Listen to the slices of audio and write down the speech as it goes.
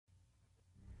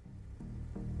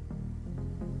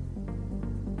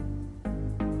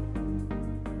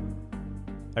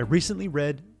I recently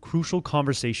read Crucial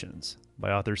Conversations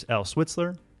by authors L.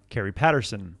 Switzler, Carrie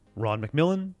Patterson, Ron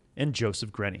Mcmillan, and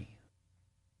Joseph Grenny.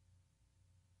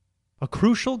 A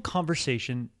crucial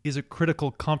conversation is a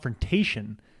critical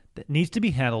confrontation that needs to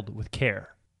be handled with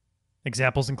care.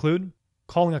 Examples include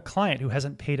calling a client who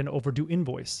hasn't paid an overdue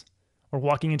invoice, or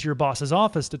walking into your boss's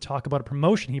office to talk about a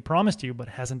promotion he promised you but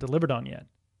hasn't delivered on yet,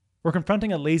 or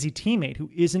confronting a lazy teammate who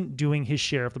isn't doing his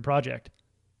share of the project,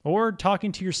 or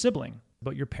talking to your sibling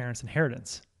about your parents'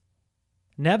 inheritance.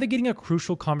 Navigating a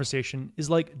crucial conversation is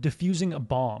like defusing a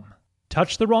bomb.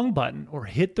 Touch the wrong button or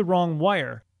hit the wrong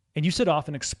wire, and you set off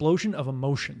an explosion of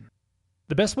emotion.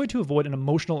 The best way to avoid an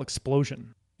emotional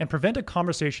explosion and prevent a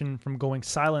conversation from going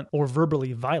silent or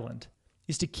verbally violent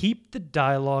is to keep the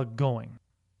dialogue going.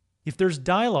 If there's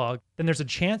dialogue, then there's a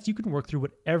chance you can work through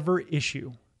whatever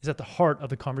issue is at the heart of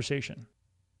the conversation.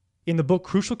 In the book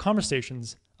Crucial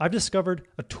Conversations, I've discovered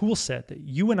a tool set that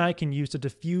you and I can use to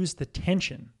diffuse the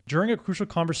tension during a crucial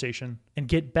conversation and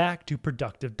get back to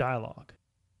productive dialogue.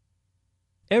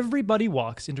 Everybody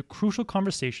walks into crucial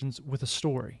conversations with a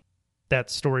story.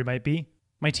 That story might be,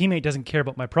 my teammate doesn't care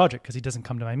about my project because he doesn't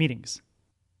come to my meetings.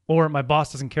 Or my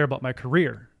boss doesn't care about my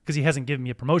career because he hasn't given me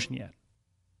a promotion yet.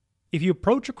 If you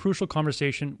approach a crucial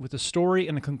conversation with a story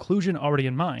and a conclusion already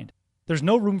in mind, there's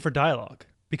no room for dialogue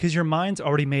because your mind's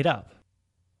already made up.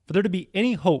 For there to be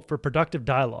any hope for productive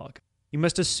dialogue, you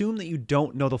must assume that you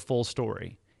don't know the full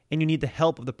story and you need the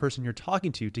help of the person you're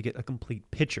talking to get a complete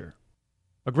picture.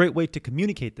 A great way to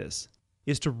communicate this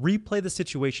is to replay the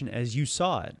situation as you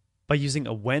saw it by using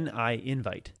a when I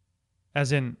invite.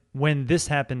 As in, when this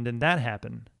happened and that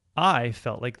happened, I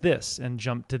felt like this and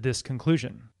jumped to this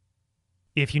conclusion.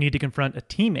 If you need to confront a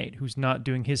teammate who's not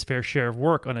doing his fair share of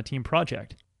work on a team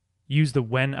project, use the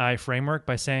when I framework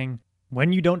by saying,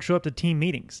 when you don't show up to team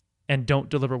meetings and don't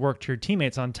deliver work to your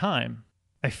teammates on time,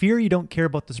 I fear you don't care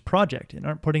about this project and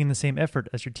aren't putting in the same effort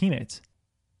as your teammates.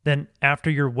 Then after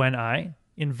your when I,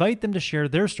 invite them to share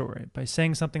their story by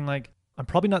saying something like, I'm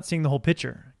probably not seeing the whole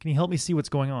picture. Can you help me see what's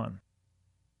going on?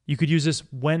 You could use this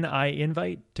when I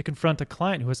invite to confront a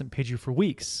client who hasn't paid you for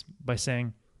weeks by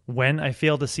saying, when I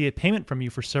fail to see a payment from you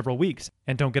for several weeks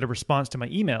and don't get a response to my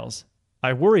emails,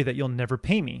 I worry that you'll never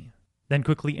pay me. Then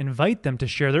quickly invite them to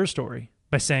share their story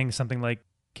by saying something like,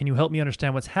 can you help me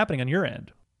understand what's happening on your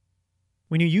end?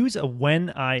 When you use a when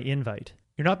I invite,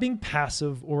 you're not being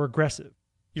passive or aggressive.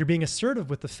 You're being assertive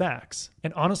with the facts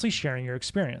and honestly sharing your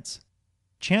experience.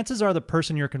 Chances are the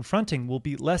person you're confronting will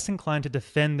be less inclined to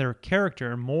defend their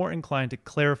character and more inclined to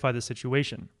clarify the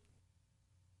situation.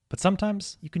 But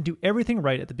sometimes you can do everything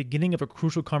right at the beginning of a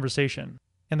crucial conversation,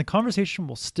 and the conversation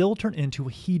will still turn into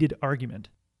a heated argument.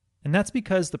 And that's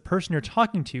because the person you're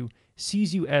talking to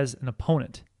sees you as an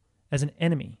opponent, as an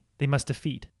enemy they must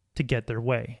defeat to get their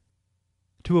way.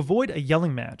 To avoid a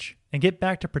yelling match and get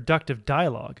back to productive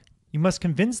dialogue, you must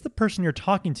convince the person you're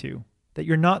talking to that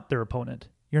you're not their opponent,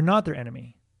 you're not their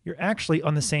enemy, you're actually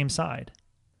on the same side.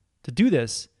 To do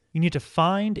this, you need to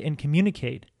find and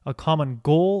communicate a common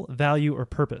goal, value, or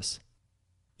purpose.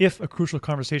 If a crucial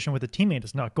conversation with a teammate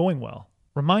is not going well,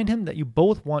 remind him that you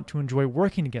both want to enjoy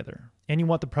working together and you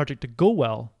want the project to go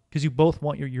well because you both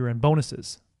want your year-end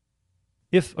bonuses.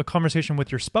 If a conversation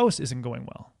with your spouse isn't going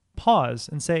well, pause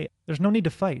and say, there's no need to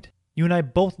fight. You and I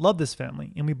both love this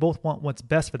family and we both want what's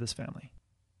best for this family.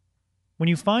 When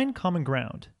you find common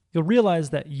ground, you'll realize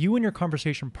that you and your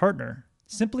conversation partner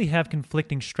simply have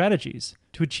conflicting strategies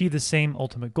to achieve the same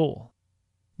ultimate goal.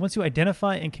 Once you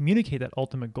identify and communicate that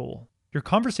ultimate goal, your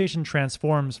conversation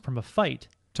transforms from a fight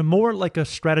to more like a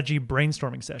strategy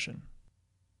brainstorming session.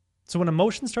 So when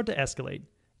emotions start to escalate,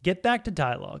 get back to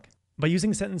dialogue by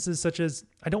using sentences such as,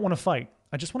 I don't want to fight.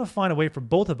 I just want to find a way for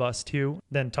both of us to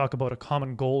then talk about a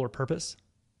common goal or purpose.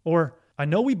 Or, I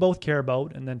know we both care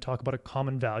about, and then talk about a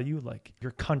common value like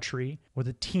your country or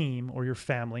the team or your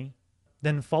family.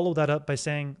 Then follow that up by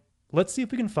saying, let's see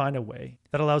if we can find a way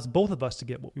that allows both of us to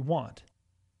get what we want.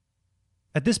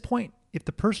 At this point, if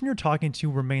the person you're talking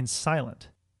to remains silent,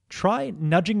 try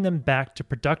nudging them back to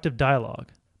productive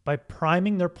dialogue by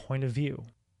priming their point of view.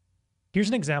 Here's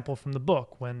an example from the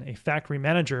book when a factory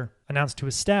manager announced to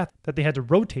his staff that they had to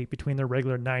rotate between their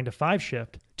regular 9 to 5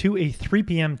 shift to a 3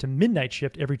 p.m. to midnight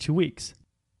shift every 2 weeks.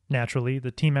 Naturally, the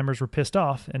team members were pissed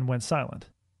off and went silent.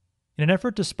 In an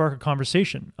effort to spark a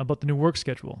conversation about the new work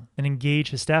schedule and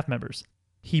engage his staff members,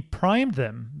 he primed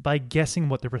them by guessing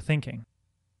what they were thinking.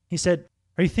 He said,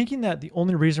 are you thinking that the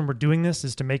only reason we're doing this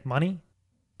is to make money?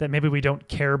 That maybe we don't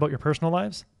care about your personal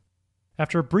lives?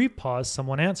 After a brief pause,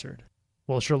 someone answered,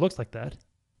 well, it sure looks like that.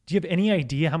 Do you have any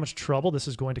idea how much trouble this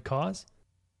is going to cause?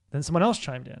 Then someone else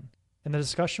chimed in, and the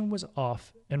discussion was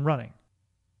off and running.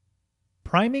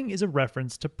 Priming is a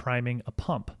reference to priming a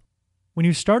pump. When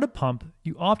you start a pump,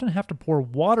 you often have to pour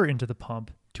water into the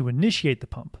pump to initiate the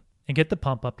pump and get the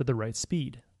pump up to the right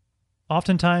speed.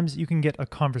 Oftentimes, you can get a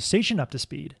conversation up to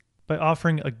speed by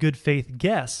offering a good faith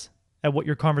guess at what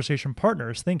your conversation partner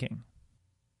is thinking.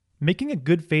 Making a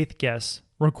good faith guess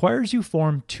requires you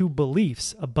form two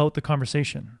beliefs about the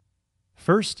conversation.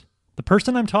 First, the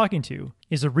person I'm talking to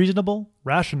is a reasonable,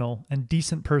 rational, and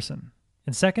decent person.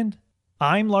 And second,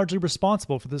 I'm largely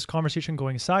responsible for this conversation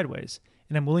going sideways,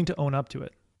 and I'm willing to own up to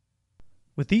it.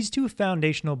 With these two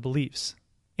foundational beliefs,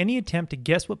 any attempt to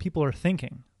guess what people are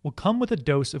thinking will come with a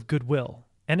dose of goodwill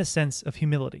and a sense of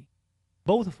humility,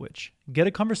 both of which get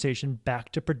a conversation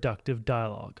back to productive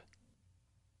dialogue.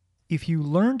 If you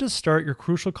learn to start your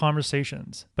crucial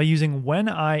conversations by using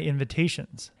when-I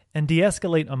invitations and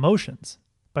de-escalate emotions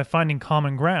by finding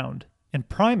common ground and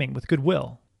priming with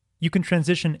goodwill, you can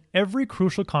transition every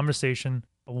crucial conversation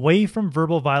away from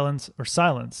verbal violence or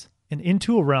silence and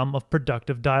into a realm of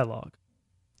productive dialogue.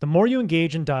 The more you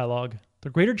engage in dialogue,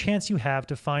 the greater chance you have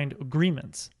to find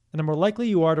agreements, and the more likely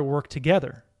you are to work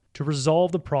together to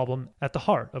resolve the problem at the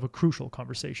heart of a crucial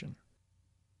conversation.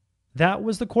 That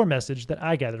was the core message that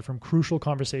I gathered from Crucial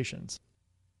Conversations.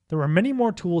 There are many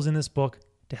more tools in this book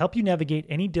to help you navigate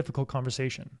any difficult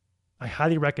conversation. I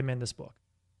highly recommend this book.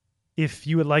 If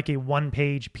you would like a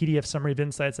one-page PDF summary of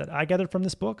insights that I gathered from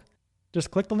this book,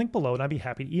 just click the link below and I'd be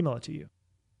happy to email it to you.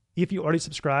 If you already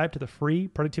subscribe to the free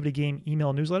Productivity Game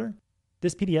email newsletter,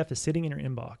 this PDF is sitting in your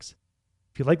inbox.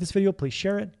 If you like this video, please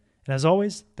share it. And as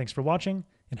always, thanks for watching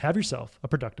and have yourself a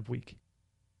productive week.